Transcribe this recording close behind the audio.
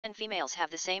and females have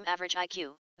the same average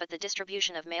IQ, but the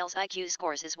distribution of males' IQ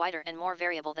scores is wider and more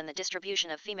variable than the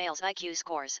distribution of females' IQ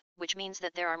scores, which means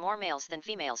that there are more males than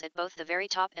females at both the very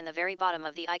top and the very bottom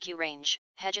of the IQ range.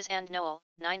 Hedges and Noel,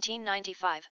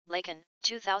 1995, Lacan,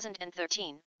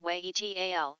 2013, Way et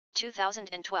al.,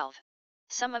 2012.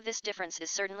 Some of this difference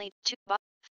is certainly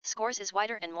scores is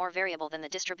wider and more variable than the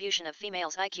distribution of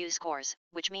females' IQ scores,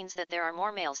 which means that there are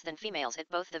more males than females at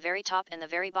both the very top and the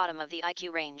very bottom of the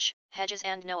IQ range. Hedges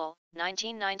and Noel,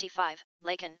 1995,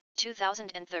 Lacan,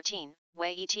 2013,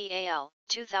 Way et al.,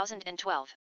 2012.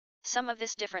 Some of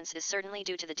this difference is certainly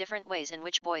due to the different ways in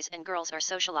which boys and girls are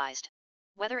socialized.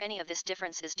 Whether any of this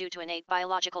difference is due to innate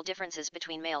biological differences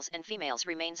between males and females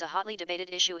remains a hotly debated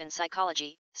issue in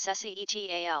psychology. Sessi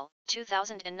et al.,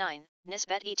 2009,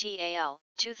 Nisbet et al.,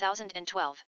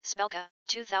 2012, Spelka,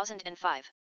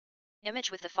 2005.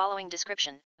 Image with the following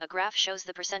description. A graph shows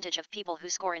the percentage of people who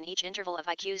score in each interval of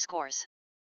IQ scores.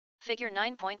 Figure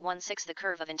 9.16. The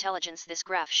curve of intelligence. This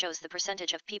graph shows the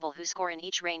percentage of people who score in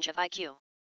each range of IQ.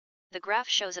 The graph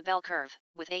shows a bell curve,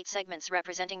 with 8 segments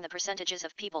representing the percentages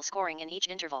of people scoring in each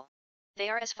interval. They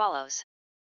are as follows.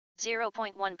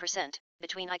 0.1%,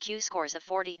 between IQ scores of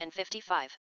 40 and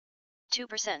 55.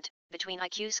 2%, between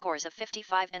IQ scores of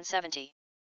 55 and 70.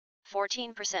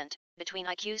 14%, between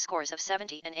IQ scores of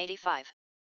 70 and 85.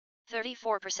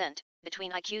 34%,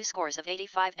 between IQ scores of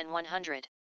 85 and 100.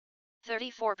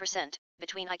 34%,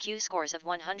 between IQ scores of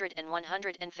 100 and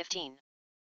 115.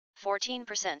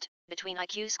 14%, between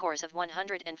IQ scores of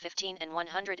 115 and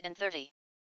 130.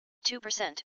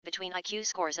 2%, between IQ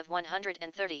scores of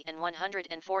 130 and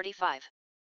 145.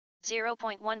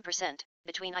 0.1%,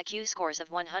 between IQ scores of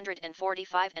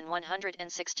 145 and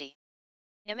 160.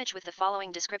 Image with the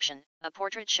following description. A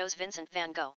portrait shows Vincent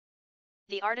van Gogh.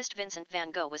 The artist Vincent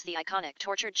van Gogh was the iconic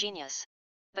tortured genius.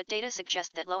 But data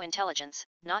suggest that low intelligence,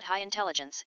 not high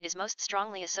intelligence, is most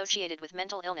strongly associated with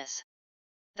mental illness.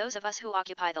 Those of us who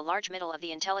occupy the large middle of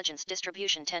the intelligence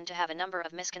distribution tend to have a number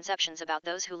of misconceptions about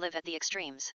those who live at the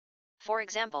extremes. For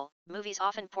example, movies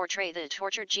often portray the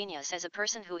tortured genius as a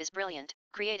person who is brilliant,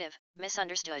 creative,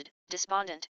 misunderstood,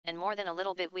 despondent, and more than a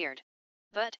little bit weird.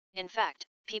 But, in fact,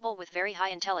 people with very high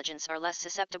intelligence are less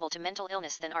susceptible to mental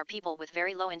illness than are people with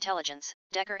very low intelligence.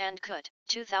 Decker and Kut,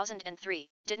 2003,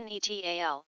 Didon et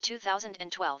al.,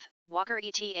 2012, Walker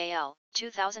et al.,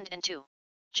 2002.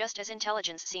 Just as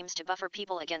intelligence seems to buffer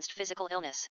people against physical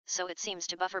illness, so it seems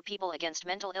to buffer people against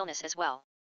mental illness as well.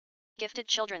 Gifted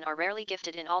children are rarely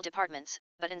gifted in all departments,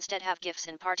 but instead have gifts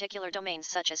in particular domains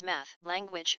such as math,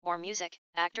 language, or music.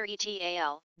 Actor et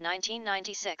al.,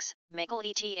 1996, Michael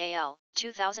et al.,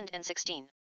 2016.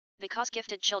 Because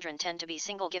gifted children tend to be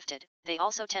single-gifted, they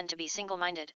also tend to be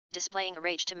single-minded, displaying a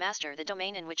rage to master the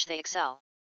domain in which they excel.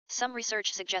 Some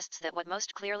research suggests that what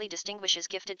most clearly distinguishes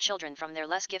gifted children from their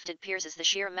less gifted peers is the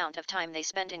sheer amount of time they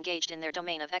spend engaged in their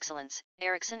domain of excellence.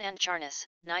 Erickson and Charnas,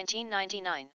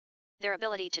 1999. Their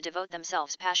ability to devote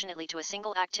themselves passionately to a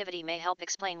single activity may help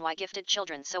explain why gifted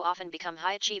children so often become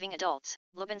high-achieving adults.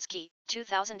 Lubinsky,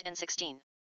 2016.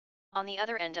 On the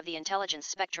other end of the intelligence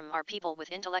spectrum are people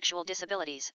with intellectual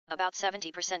disabilities, about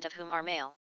 70% of whom are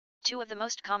male. Two of the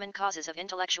most common causes of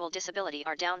intellectual disability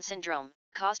are Down syndrome,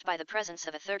 caused by the presence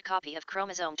of a third copy of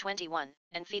chromosome 21,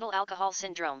 and fetal alcohol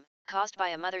syndrome, caused by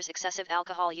a mother's excessive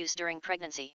alcohol use during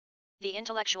pregnancy. The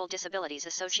intellectual disabilities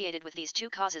associated with these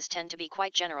two causes tend to be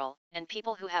quite general, and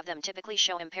people who have them typically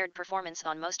show impaired performance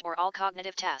on most or all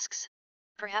cognitive tasks.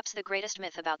 Perhaps the greatest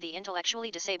myth about the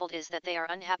intellectually disabled is that they are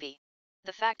unhappy.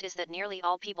 The fact is that nearly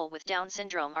all people with Down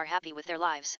syndrome are happy with their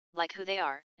lives, like who they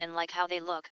are, and like how they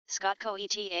look. Scott Coe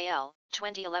et al.,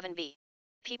 2011b.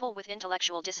 People with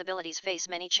intellectual disabilities face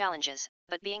many challenges,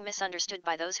 but being misunderstood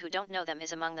by those who don't know them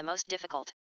is among the most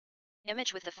difficult.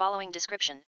 Image with the following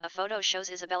description. A photo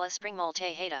shows Isabella Springmole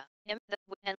Tejeda, and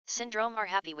syndrome are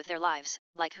happy with their lives,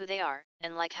 like who they are,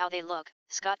 and like how they look.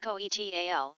 Scott Coe et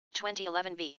al.,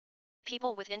 2011b.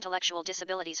 People with intellectual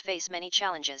disabilities face many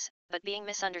challenges, but being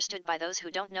misunderstood by those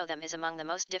who don't know them is among the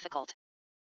most difficult.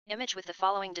 Image with the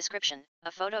following description.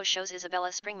 A photo shows Isabella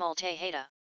Springmole Tejeda.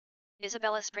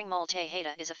 Isabella Springmole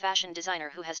Tejeda is a fashion designer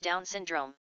who has Down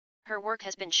syndrome. Her work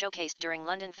has been showcased during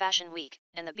London Fashion Week,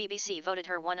 and the BBC voted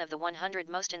her one of the 100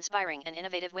 most inspiring and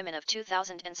innovative women of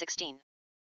 2016.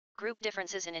 Group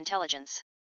differences in intelligence.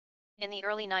 In the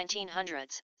early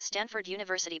 1900s, Stanford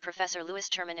University professor Louis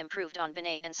Terman improved on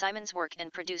Binet and Simon's work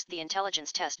and produced the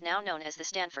intelligence test now known as the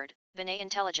Stanford-Binet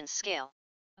Intelligence Scale.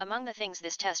 Among the things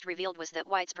this test revealed was that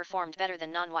whites performed better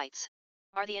than non-whites.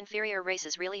 Are the inferior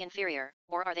races really inferior,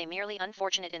 or are they merely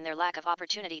unfortunate in their lack of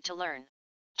opportunity to learn?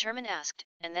 Terman asked,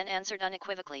 and then answered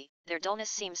unequivocally, their dullness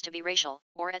seems to be racial,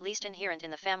 or at least inherent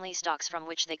in the family stocks from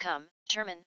which they come.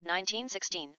 Terman,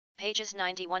 1916, pages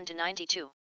 91 to 92.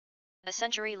 A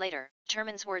century later,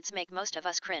 Terman's words make most of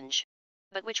us cringe.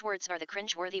 But which words are the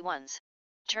cringe-worthy ones?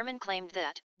 Terman claimed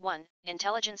that, 1.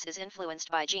 Intelligence is influenced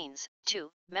by genes, 2.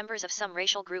 Members of some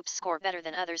racial groups score better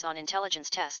than others on intelligence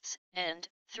tests, and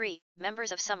 3.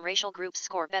 Members of some racial groups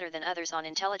score better than others on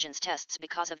intelligence tests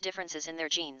because of differences in their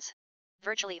genes.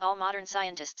 Virtually all modern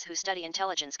scientists who study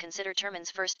intelligence consider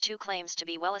Terman's first two claims to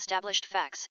be well-established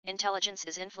facts. Intelligence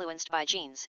is influenced by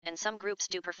genes, and some groups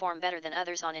do perform better than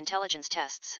others on intelligence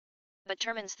tests. But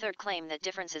Terman's third claim that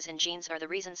differences in genes are the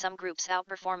reason some groups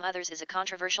outperform others is a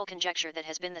controversial conjecture that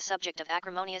has been the subject of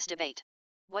acrimonious debate.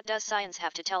 What does science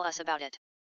have to tell us about it?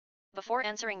 Before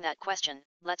answering that question,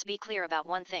 let's be clear about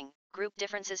one thing: group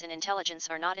differences in intelligence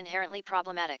are not inherently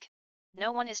problematic.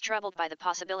 No one is troubled by the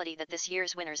possibility that this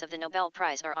year's winners of the Nobel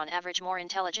Prize are on average more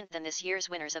intelligent than this year's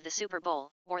winners of the Super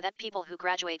Bowl, or that people who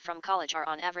graduate from college are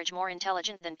on average more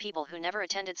intelligent than people who never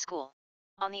attended school.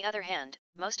 On the other hand,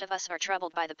 most of us are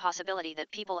troubled by the possibility that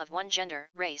people of one gender,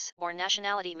 race, or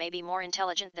nationality may be more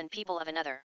intelligent than people of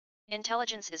another.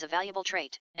 Intelligence is a valuable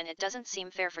trait, and it doesn't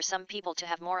seem fair for some people to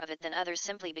have more of it than others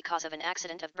simply because of an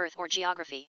accident of birth or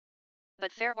geography.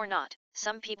 But fair or not,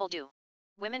 some people do.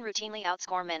 Women routinely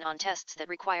outscore men on tests that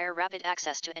require rapid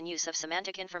access to and use of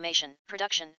semantic information,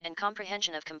 production and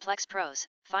comprehension of complex prose,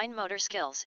 fine motor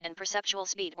skills, and perceptual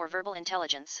speed or verbal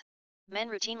intelligence. Men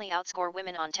routinely outscore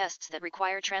women on tests that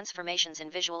require transformations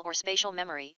in visual or spatial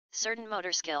memory, certain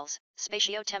motor skills,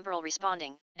 spatio-temporal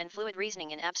responding, and fluid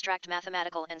reasoning in abstract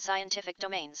mathematical and scientific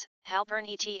domains. Halpern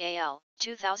et al.,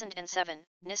 2007,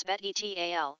 Nisbet et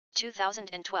al.,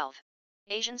 2012.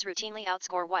 Asians routinely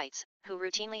outscore whites, who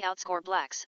routinely outscore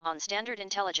blacks, on standard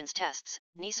intelligence tests.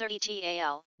 Neisser et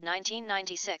al.,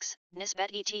 1996,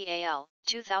 Nisbet et al.,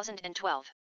 2012.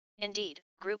 Indeed,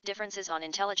 group differences on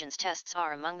intelligence tests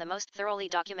are among the most thoroughly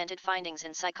documented findings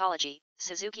in psychology.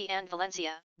 Suzuki and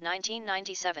Valencia,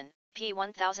 1997, p.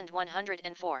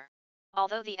 1104.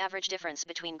 Although the average difference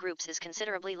between groups is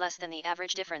considerably less than the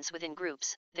average difference within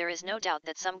groups, there is no doubt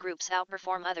that some groups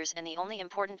outperform others, and the only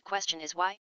important question is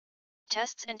why?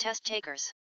 Tests and test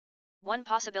takers. One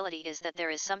possibility is that there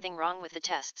is something wrong with the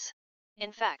tests.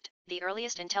 In fact, the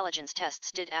earliest intelligence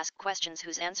tests did ask questions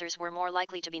whose answers were more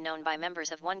likely to be known by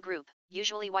members of one group,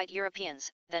 usually white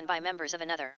Europeans, than by members of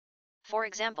another. For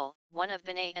example, one of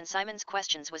Binet and Simon's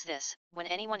questions was this: when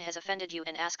anyone has offended you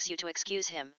and asks you to excuse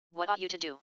him, what ought you to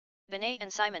do? Binet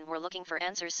and Simon were looking for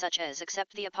answers such as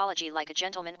accept the apology like a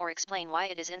gentleman or explain why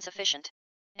it is insufficient.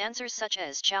 Answers such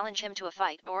as challenge him to a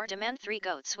fight or demand 3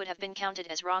 goats would have been counted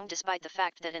as wrong, despite the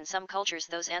fact that in some cultures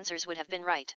those answers would have been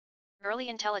right. Early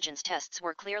intelligence tests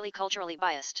were clearly culturally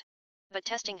biased. But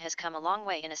testing has come a long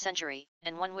way in a century,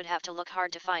 and one would have to look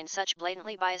hard to find such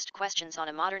blatantly biased questions on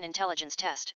a modern intelligence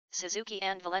test. Suzuki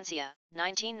and Valencia,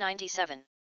 1997.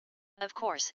 Of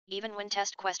course, even when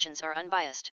test questions are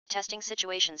unbiased, testing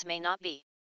situations may not be.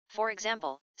 For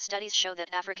example, studies show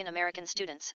that African American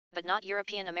students, but not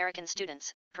European American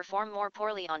students, perform more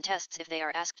poorly on tests if they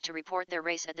are asked to report their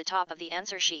race at the top of the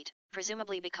answer sheet,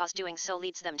 presumably because doing so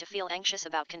leads them to feel anxious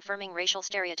about confirming racial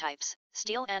stereotypes.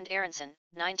 Steele and Aronson,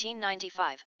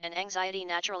 1995, and anxiety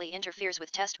naturally interferes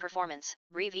with test performance.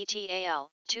 Reeve et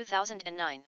al.,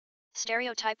 2009.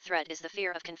 Stereotype threat is the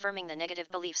fear of confirming the negative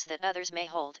beliefs that others may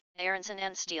hold. Aronson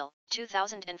and Steele,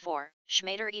 2004,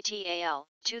 Schmader et al.,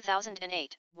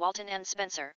 2008, Walton and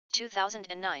Spencer,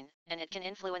 2009, and it can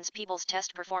influence people's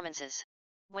test performances.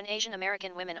 When Asian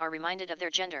American women are reminded of their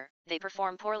gender, they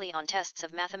perform poorly on tests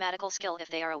of mathematical skill if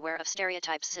they are aware of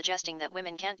stereotypes suggesting that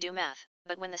women can't do math.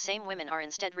 But when the same women are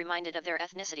instead reminded of their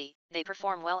ethnicity, they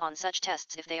perform well on such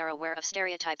tests if they are aware of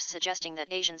stereotypes suggesting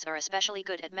that Asians are especially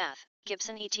good at math.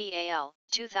 Gibson et al.,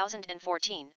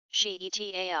 2014, Shi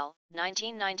et al.,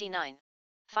 1999.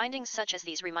 Findings such as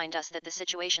these remind us that the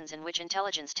situations in which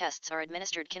intelligence tests are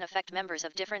administered can affect members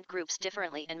of different groups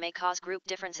differently and may cause group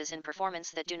differences in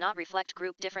performance that do not reflect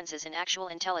group differences in actual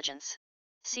intelligence.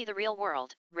 See the real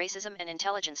world: racism and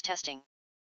intelligence testing.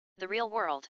 The real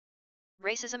world.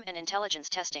 Racism and intelligence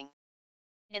testing.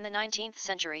 In the 19th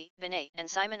century, Binet and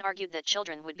Simon argued that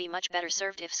children would be much better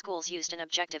served if schools used an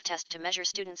objective test to measure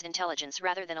students' intelligence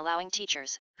rather than allowing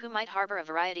teachers, who might harbor a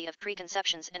variety of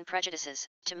preconceptions and prejudices,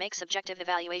 to make subjective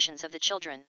evaluations of the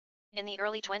children. In the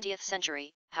early 20th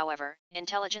century, however,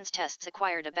 intelligence tests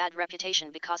acquired a bad reputation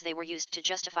because they were used to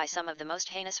justify some of the most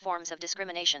heinous forms of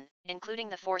discrimination, including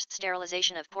the forced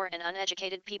sterilization of poor and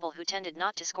uneducated people who tended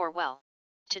not to score well.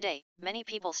 Today, many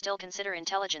people still consider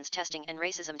intelligence testing and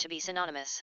racism to be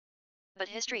synonymous. But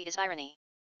history is irony.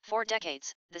 For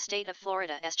decades, the state of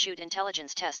Florida eschewed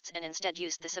intelligence tests and instead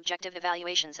used the subjective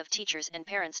evaluations of teachers and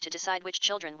parents to decide which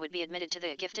children would be admitted to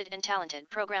the gifted and talented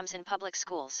programs in public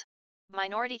schools.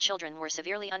 Minority children were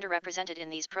severely underrepresented in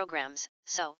these programs,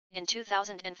 so, in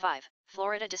 2005,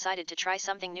 Florida decided to try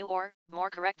something new or, more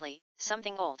correctly,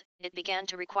 something old. It began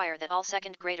to require that all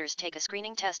second graders take a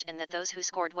screening test and that those who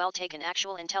scored well take an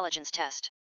actual intelligence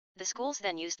test. The schools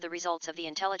then used the results of the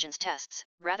intelligence tests,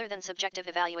 rather than subjective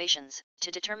evaluations,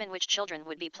 to determine which children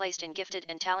would be placed in gifted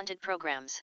and talented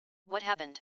programs. What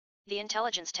happened? The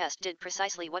intelligence test did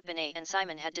precisely what Binet and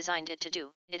Simon had designed it to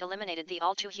do. It eliminated the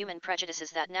all-too-human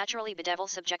prejudices that naturally bedevil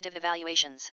subjective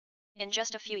evaluations. In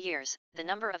just a few years, the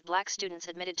number of black students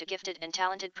admitted to gifted and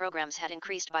talented programs had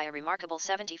increased by a remarkable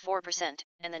 74%,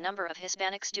 and the number of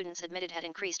Hispanic students admitted had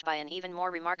increased by an even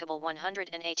more remarkable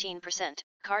 118%.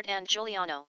 Cart and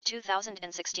Giuliano,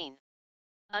 2016.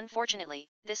 Unfortunately,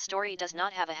 this story does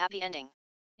not have a happy ending.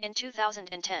 In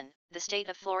 2010, the state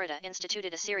of Florida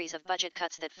instituted a series of budget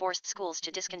cuts that forced schools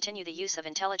to discontinue the use of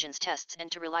intelligence tests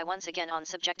and to rely once again on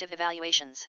subjective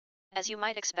evaluations. As you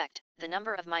might expect, the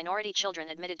number of minority children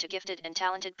admitted to gifted and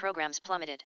talented programs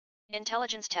plummeted.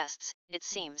 Intelligence tests, it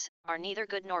seems, are neither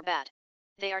good nor bad.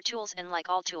 They are tools, and like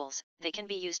all tools, they can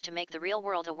be used to make the real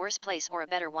world a worse place or a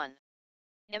better one.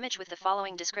 Image with the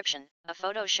following description: a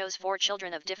photo shows 4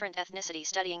 children of different ethnicity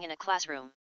studying in a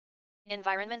classroom.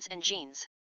 Environments and genes.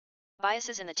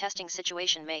 Biases in the testing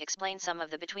situation may explain some of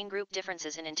the between-group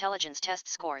differences in intelligence test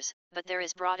scores, but there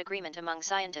is broad agreement among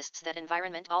scientists that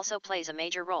environment also plays a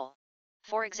major role.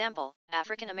 For example,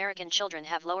 African American children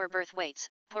have lower birth weights,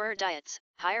 poorer diets,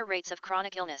 higher rates of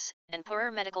chronic illness, and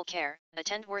poorer medical care,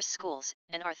 attend worse schools,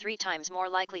 and are 3 times more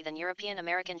likely than European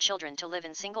American children to live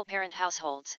in single-parent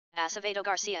households. Acevedo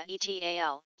Garcia et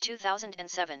al.,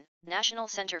 2007, National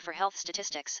Center for Health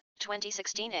Statistics,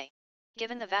 2016a.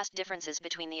 Given the vast differences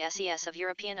between the SES of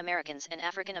European Americans and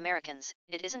African Americans,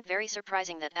 it isn't very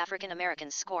surprising that African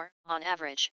Americans score, on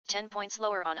average, 10 points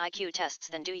lower on IQ tests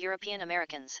than do European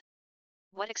Americans.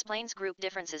 What explains group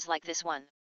differences like this one?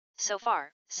 So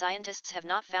far, scientists have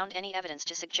not found any evidence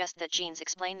to suggest that genes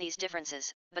explain these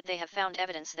differences, but they have found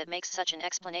evidence that makes such an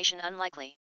explanation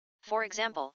unlikely. For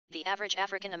example, the average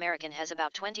African American has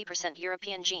about 20%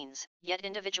 European genes, yet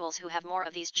individuals who have more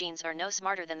of these genes are no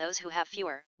smarter than those who have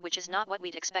fewer, which is not what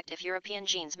we'd expect if European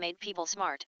genes made people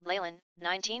smart. Leyland,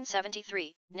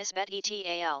 1973, Nisbet et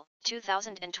al.,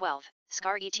 2012,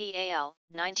 Scar et al.,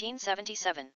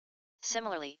 1977.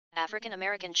 Similarly, African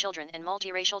American children and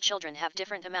multiracial children have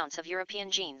different amounts of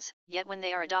European genes, yet when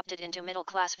they are adopted into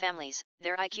middle-class families,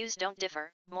 their IQs don't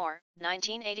differ more.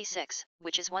 1986,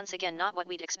 which is once again not what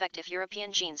we'd expect if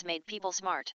European genes made people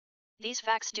smart. These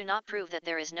facts do not prove that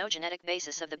there is no genetic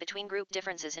basis of the between-group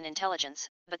differences in intelligence,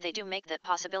 but they do make that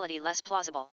possibility less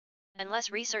plausible.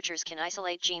 Unless researchers can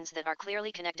isolate genes that are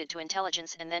clearly connected to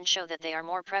intelligence and then show that they are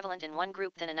more prevalent in one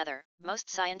group than another, most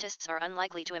scientists are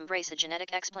unlikely to embrace a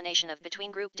genetic explanation of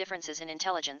between-group differences in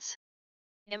intelligence.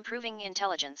 Improving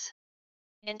intelligence.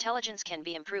 Intelligence can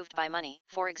be improved by money,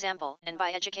 for example, and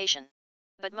by education.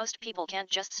 But most people can't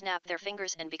just snap their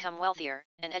fingers and become wealthier,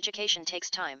 and education takes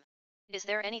time. Is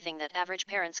there anything that average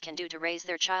parents can do to raise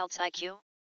their child's IQ?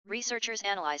 Researchers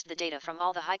analyzed the data from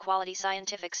all the high-quality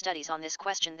scientific studies on this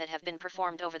question that have been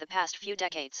performed over the past few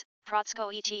decades,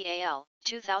 Protzko et al.,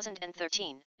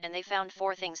 2013, and they found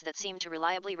 4 things that seem to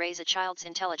reliably raise a child's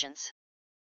intelligence.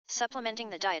 Supplementing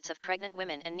the diets of pregnant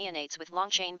women and neonates with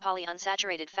long-chain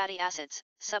polyunsaturated fatty acids,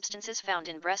 substances found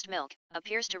in breast milk,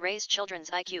 appears to raise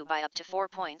children's IQ by up to 4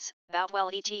 points,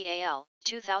 Boutwell et al.,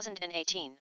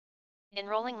 2018.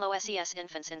 Enrolling low SES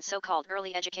infants in so-called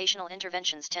early educational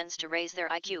interventions tends to raise their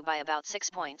IQ by about 6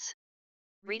 points.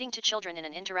 Reading to children in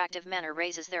an interactive manner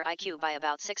raises their IQ by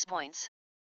about 6 points.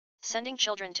 Sending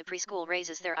children to preschool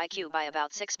raises their IQ by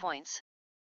about 6 points.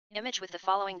 Image with the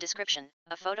following description: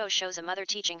 a photo shows a mother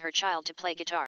teaching her child to play guitar.